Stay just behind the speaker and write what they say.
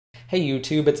Hey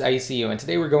YouTube, it's ICU, and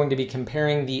today we're going to be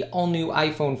comparing the all-new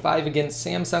iPhone 5 against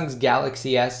Samsung's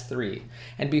Galaxy S3.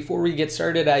 And before we get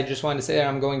started, I just wanted to say that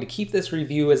I'm going to keep this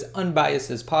review as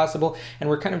unbiased as possible, and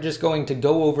we're kind of just going to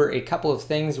go over a couple of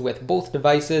things with both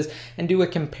devices and do a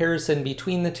comparison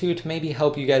between the two to maybe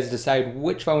help you guys decide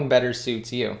which phone better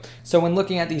suits you. So when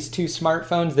looking at these two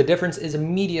smartphones, the difference is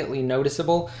immediately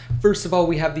noticeable. First of all,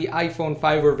 we have the iPhone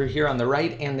 5 over here on the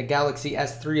right and the Galaxy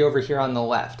S3 over here on the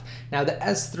left. Now the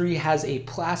S3 has a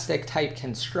plastic type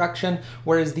construction,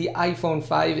 whereas the iPhone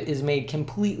 5 is made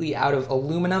completely out of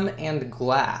aluminum and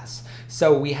glass.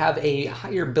 So we have a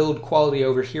higher build quality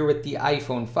over here with the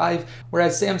iPhone 5,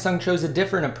 whereas Samsung chose a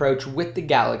different approach with the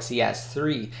Galaxy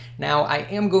S3. Now I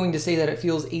am going to say that it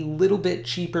feels a little bit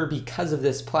cheaper because of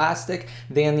this plastic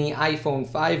than the iPhone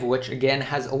 5, which again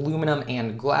has aluminum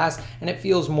and glass, and it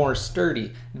feels more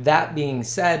sturdy. That being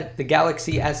said, the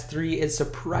Galaxy S3 is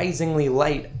surprisingly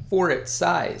light for its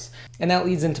size. And that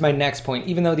leads into my next point.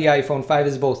 Even though the iPhone 5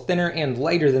 is both thinner and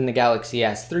lighter than the Galaxy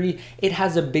S3, it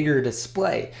has a bigger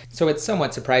display. So it's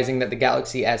somewhat surprising that the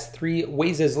Galaxy S3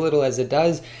 weighs as little as it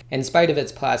does in spite of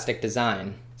its plastic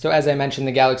design. So as I mentioned,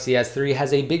 the Galaxy S3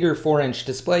 has a bigger 4-inch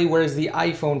display, whereas the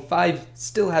iPhone 5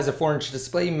 still has a 4-inch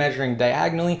display measuring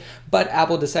diagonally, but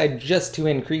Apple decided just to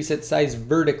increase its size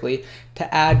vertically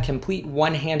to add complete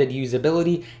one-handed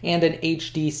usability and an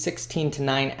HD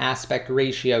 16:9 aspect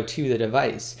ratio to the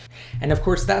device. And of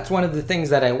course, that's one of the things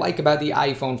that I like about the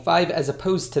iPhone 5 as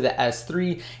opposed to the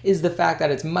S3 is the fact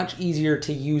that it's much easier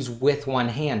to use with one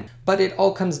hand. But it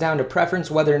all comes down to preference,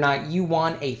 whether or not you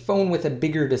want a phone with a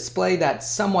bigger display that's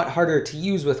somewhat harder to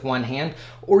use with one hand,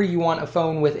 or you want a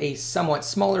phone with a somewhat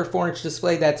smaller 4-inch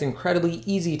display that's incredibly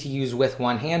easy to use with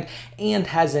one hand and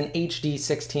has an HD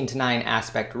 16:9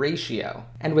 aspect ratio.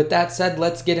 And with that said,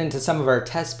 let's get into some of our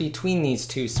tests between these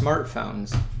two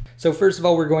smartphones. So first of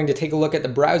all, we're going to take a look at the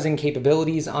browsing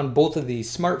capabilities on both of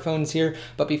these smartphones here,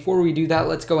 but before we do that,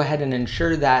 let's go ahead and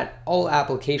ensure that all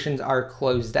applications are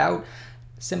closed out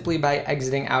simply by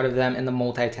exiting out of them in the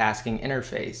multitasking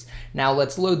interface. Now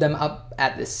let's load them up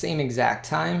at the same exact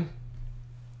time.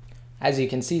 As you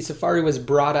can see, Safari was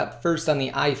brought up first on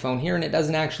the iPhone here, and it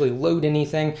doesn't actually load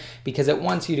anything because it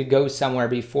wants you to go somewhere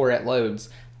before it loads.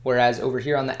 Whereas over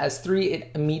here on the S3,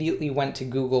 it immediately went to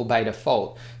Google by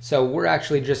default. So we're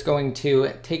actually just going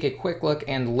to take a quick look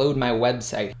and load my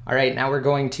website. All right, now we're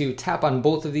going to tap on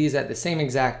both of these at the same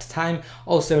exact time.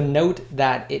 Also note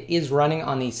that it is running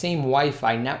on the same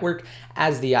Wi-Fi network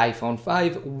as the iPhone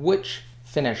 5, which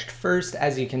finished first.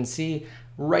 As you can see,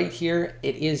 right here,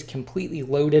 it is completely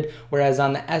loaded, whereas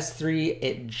on the S3,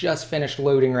 it just finished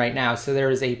loading right now. So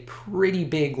there is a pretty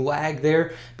big lag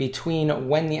there between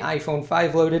when the iPhone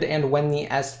 5 loaded and when the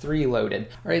S3 loaded.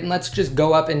 All right, and let's just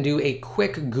go up and do a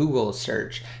quick Google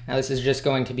search. Now this is just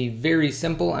going to be very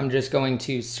simple. I'm just going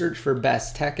to search for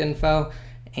best tech info,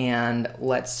 and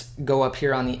let's go up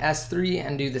here on the S3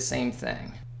 and do the same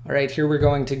thing. All right, here we're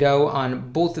going to go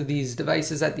on both of these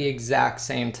devices at the exact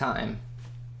same time.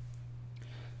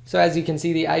 So as you can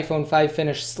see, the iPhone 5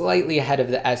 finished slightly ahead of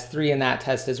the S3 in that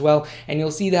test as well, and you'll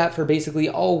see that for basically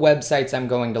all websites I'm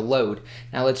going to load.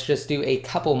 Now let's just do a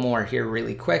couple more here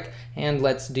really quick, and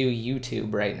let's do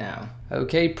YouTube right now.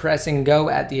 Okay, pressing go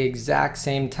at the exact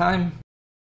same time.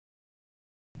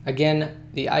 Again,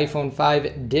 the iPhone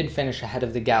 5 did finish ahead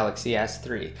of the Galaxy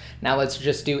S3. Now let's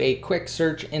just do a quick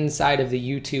search inside of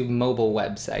the YouTube mobile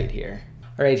website here.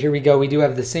 All right, here we go. We do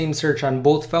have the same search on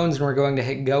both phones, and we're going to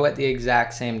hit go at the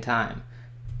exact same time.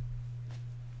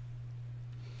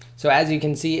 So as you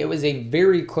can see, it was a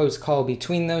very close call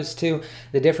between those two.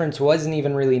 The difference wasn't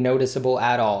even really noticeable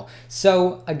at all.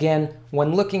 So again,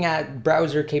 when looking at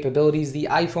browser capabilities, the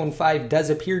iPhone 5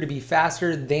 does appear to be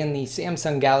faster than the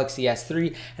Samsung Galaxy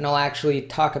S3, and I'll actually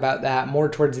talk about that more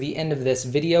towards the end of this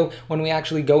video when we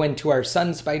actually go into our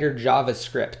SunSpider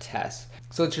JavaScript test.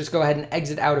 So let's just go ahead and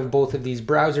exit out of both of these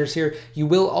browsers here. You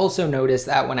will also notice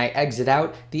that when I exit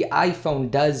out, the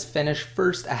iPhone does finish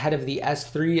first ahead of the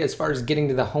S3 as far as getting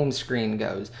to the home screen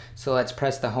goes. So let's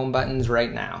press the home buttons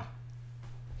right now.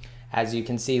 As you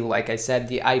can see, like I said,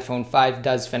 the iPhone 5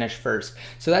 does finish first.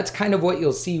 So that's kind of what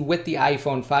you'll see with the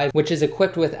iPhone 5, which is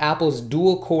equipped with Apple's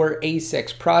dual-core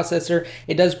A6 processor.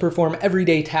 It does perform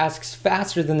everyday tasks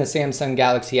faster than the Samsung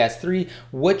Galaxy S3,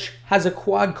 which has a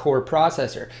quad-core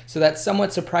processor. So that's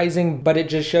somewhat surprising, but it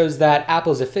just shows that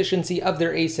Apple's efficiency of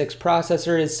their A6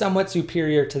 processor is somewhat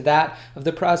superior to that of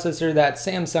the processor that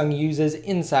Samsung uses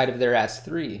inside of their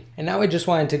S3. And now I just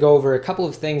wanted to go over a couple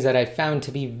of things that I found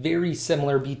to be very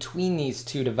similar between between these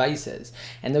two devices.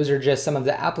 And those are just some of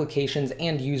the applications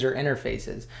and user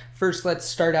interfaces. First, let's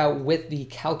start out with the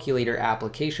calculator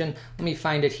application. Let me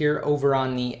find it here over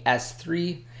on the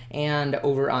S3 and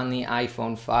over on the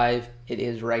iPhone 5. It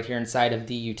is right here inside of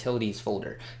the utilities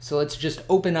folder. So let's just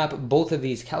open up both of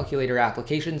these calculator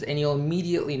applications and you'll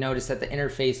immediately notice that the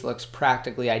interface looks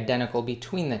practically identical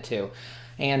between the two.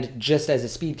 And just as a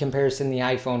speed comparison, the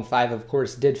iPhone 5 of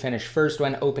course did finish first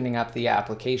when opening up the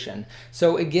application.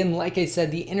 So again, like I said,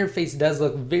 the interface does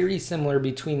look very similar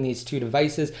between these two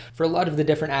devices for a lot of the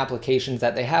different applications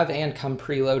that they have and come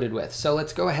preloaded with. So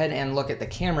let's go ahead and look at the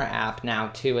camera app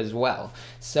now too as well.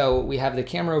 So we have the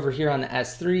camera over here on the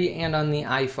S3 and on the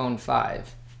iPhone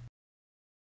 5.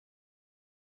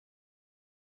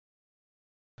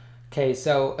 Okay,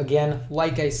 so again,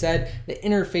 like I said, the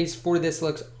interface for this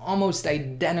looks almost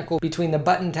identical between the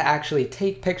button to actually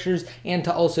take pictures and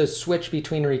to also switch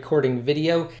between recording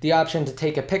video. The option to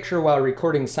take a picture while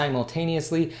recording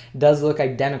simultaneously does look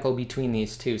identical between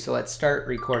these two. So let's start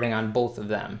recording on both of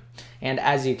them. And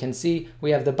as you can see,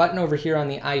 we have the button over here on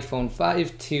the iPhone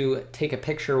 5 to take a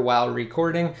picture while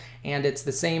recording, and it's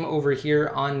the same over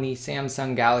here on the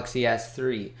Samsung Galaxy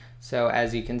S3. So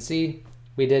as you can see,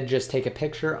 we did just take a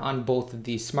picture on both of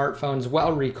these smartphones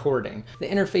while recording. The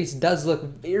interface does look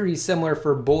very similar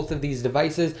for both of these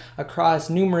devices across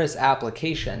numerous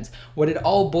applications. What it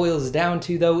all boils down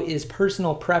to though is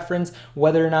personal preference,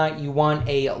 whether or not you want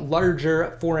a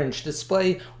larger 4-inch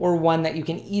display or one that you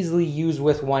can easily use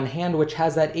with one hand, which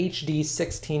has that HD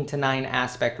 16:9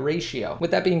 aspect ratio.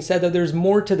 With that being said though, there's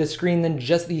more to the screen than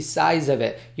just the size of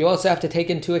it. You also have to take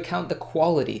into account the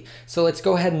quality. So let's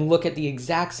go ahead and look at the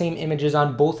exact same images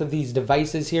on both of these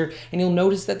devices here, and you'll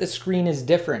notice that the screen is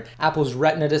different. Apple's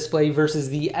Retina display versus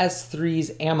the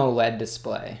S3's AMOLED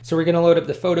display. So we're going to load up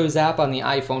the Photos app on the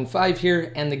iPhone 5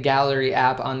 here and the Gallery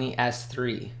app on the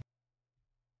S3.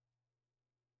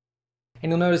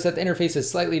 And you'll notice that the interface is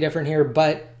slightly different here,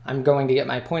 but I'm going to get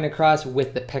my point across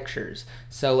with the pictures.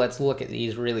 So let's look at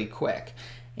these really quick.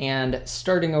 And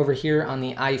starting over here on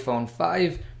the iPhone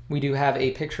 5, we do have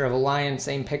a picture of a lion,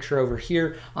 same picture over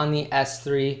here on the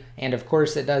S3, and of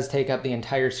course it does take up the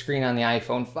entire screen on the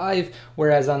iPhone 5,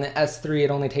 whereas on the S3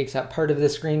 it only takes up part of the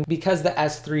screen because the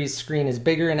S3's screen is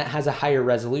bigger and it has a higher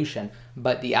resolution.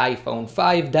 But the iPhone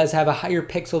 5 does have a higher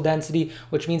pixel density,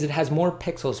 which means it has more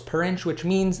pixels per inch, which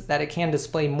means that it can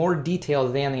display more detail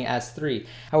than the S3.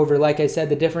 However, like I said,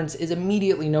 the difference is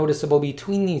immediately noticeable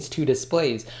between these two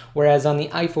displays. Whereas on the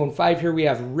iPhone 5 here we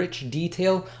have rich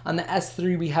detail, on the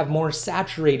S3 we have more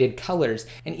saturated colors.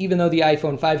 And even though the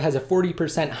iPhone 5 has a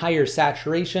 40% higher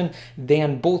saturation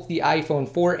than both the iPhone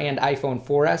 4 and iPhone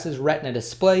 4S's Retina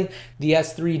display, the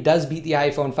S3 does beat the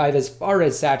iPhone 5 as far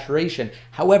as saturation.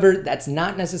 However, that's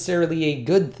not necessarily a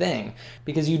good thing,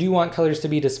 because you do want colors to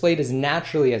be displayed as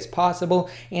naturally as possible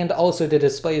and also to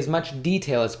display as much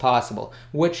detail as possible,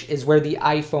 which is where the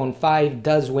iPhone 5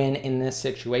 does win in this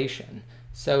situation.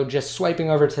 So just swiping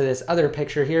over to this other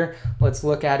picture here, let's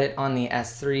look at it on the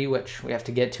S3, which we have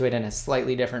to get to it in a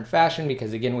slightly different fashion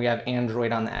because again we have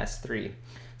Android on the S3.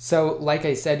 So like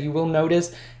I said, you will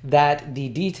notice that the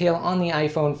detail on the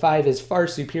iPhone 5 is far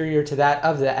superior to that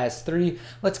of the S3.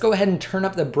 Let's go ahead and turn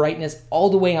up the brightness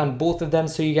all the way on both of them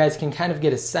so you guys can kind of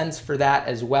get a sense for that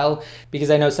as well.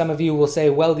 Because I know some of you will say,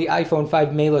 well, the iPhone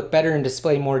 5 may look better and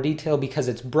display more detail because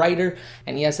it's brighter.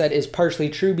 And yes, that is partially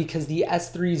true because the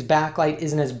S3's backlight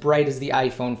isn't as bright as the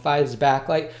iPhone 5's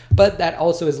backlight, but that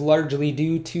also is largely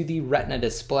due to the Retina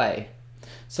display.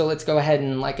 So let's go ahead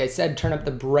and, like I said, turn up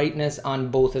the brightness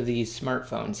on both of these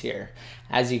smartphones here.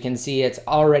 As you can see, it's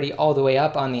already all the way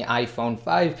up on the iPhone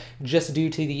 5 just due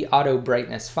to the auto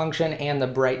brightness function and the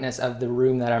brightness of the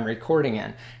room that I'm recording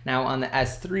in. Now on the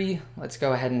S3, let's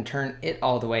go ahead and turn it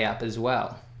all the way up as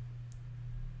well.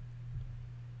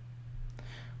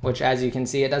 Which, as you can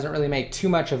see, it doesn't really make too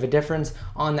much of a difference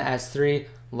on the S3.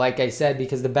 Like I said,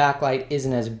 because the backlight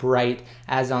isn't as bright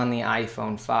as on the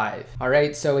iPhone 5.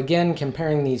 Alright, so again,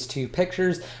 comparing these two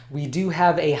pictures, we do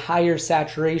have a higher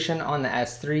saturation on the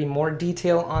S3, more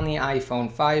detail on the iPhone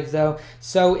 5 though,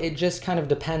 so it just kind of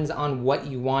depends on what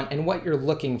you want and what you're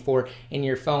looking for in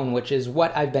your phone, which is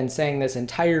what I've been saying this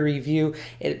entire review.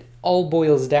 It all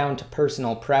boils down to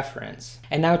personal preference.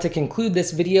 And now to conclude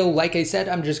this video, like I said,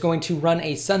 I'm just going to run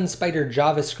a SunSpider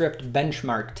JavaScript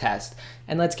benchmark test.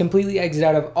 And let's completely exit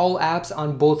out of all apps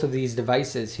on both of these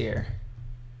devices here.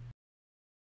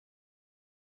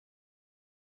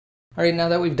 All right, now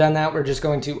that we've done that, we're just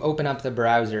going to open up the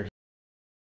browser.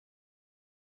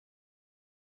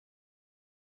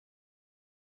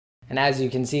 And as you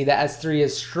can see, the S3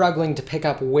 is struggling to pick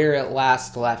up where it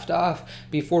last left off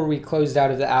before we closed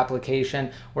out of the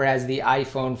application, whereas the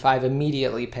iPhone 5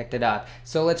 immediately picked it up.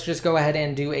 So let's just go ahead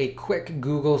and do a quick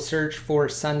Google search for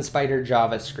SunSpider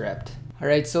JavaScript. All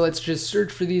right, so let's just search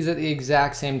for these at the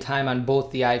exact same time on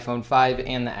both the iPhone 5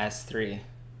 and the S3.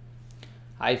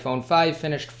 iPhone 5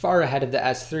 finished far ahead of the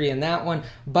S3 in that one,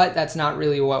 but that's not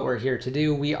really what we're here to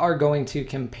do. We are going to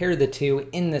compare the two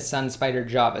in the SunSpider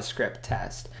JavaScript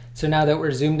test. So now that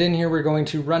we're zoomed in here, we're going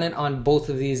to run it on both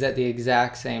of these at the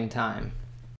exact same time.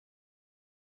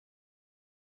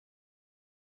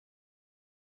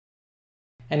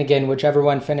 And again, whichever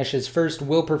one finishes first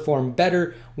will perform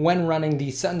better when running the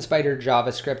SunSpider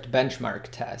JavaScript benchmark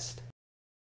test.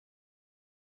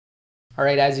 All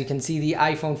right, as you can see, the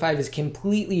iPhone 5 is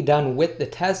completely done with the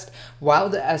test while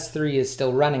the S3 is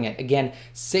still running it. Again,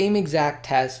 same exact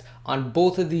test on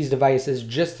both of these devices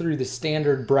just through the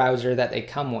standard browser that they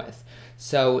come with.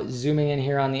 So zooming in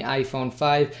here on the iPhone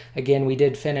 5, again, we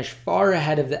did finish far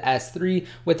ahead of the S3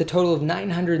 with a total of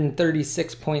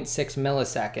 936.6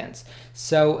 milliseconds.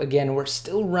 So again, we're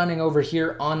still running over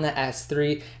here on the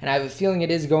S3, and I have a feeling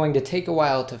it is going to take a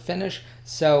while to finish,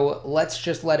 so let's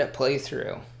just let it play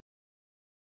through.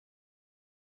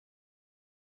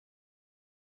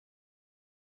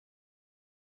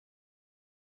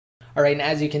 All right, and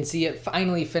as you can see, it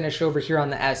finally finished over here on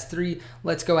the S3.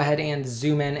 Let's go ahead and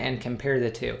zoom in and compare the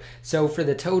two. So for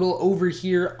the total over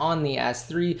here on the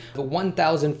S3,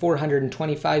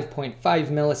 1,425.5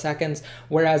 milliseconds,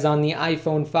 whereas on the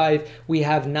iPhone 5, we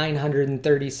have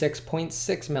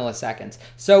 936.6 milliseconds.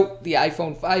 So the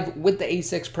iPhone 5 with the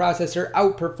A6 processor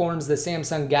outperforms the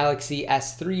Samsung Galaxy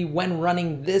S3 when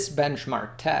running this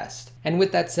benchmark test. And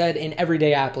with that said, in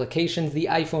everyday applications, the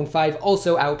iPhone 5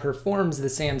 also outperforms the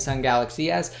Samsung Galaxy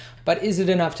S, but is it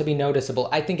enough to be noticeable?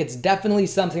 I think it's definitely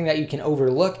something that you can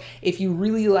overlook if you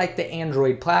really like the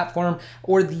Android platform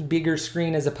or the bigger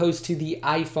screen as opposed to the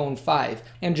iPhone 5.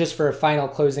 And just for a final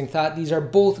closing thought, these are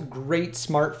both great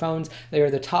smartphones. They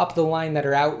are the top of the line that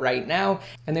are out right now,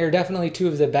 and they are definitely two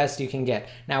of the best you can get.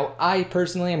 Now, I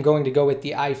personally am going to go with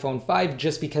the iPhone 5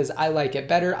 just because I like it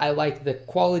better. I like the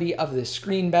quality of the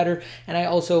screen better, and I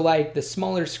also like the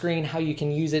smaller screen, how you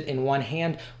can use it in one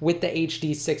hand with the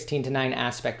HD 16:9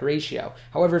 aspect ratio.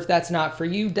 However, if that's not for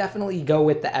you, definitely go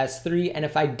with the S3. And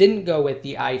if I didn't go with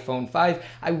the iPhone 5,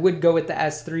 I would go with the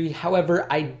S3. However,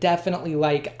 I definitely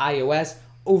like iOS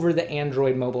over the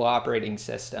Android mobile operating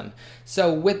system.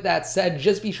 So with that said,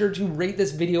 just be sure to rate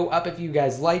this video up if you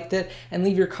guys liked it and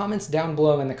leave your comments down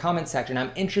below in the comment section. I'm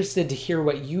interested to hear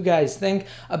what you guys think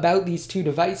about these two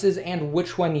devices and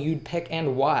which one you'd pick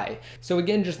and why. So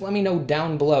again, just let me know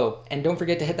down below, and don't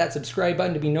forget to hit that subscribe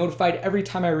button to be notified every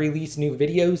time I release new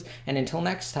videos. And until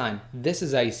next time, this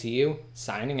is ICU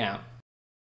signing out.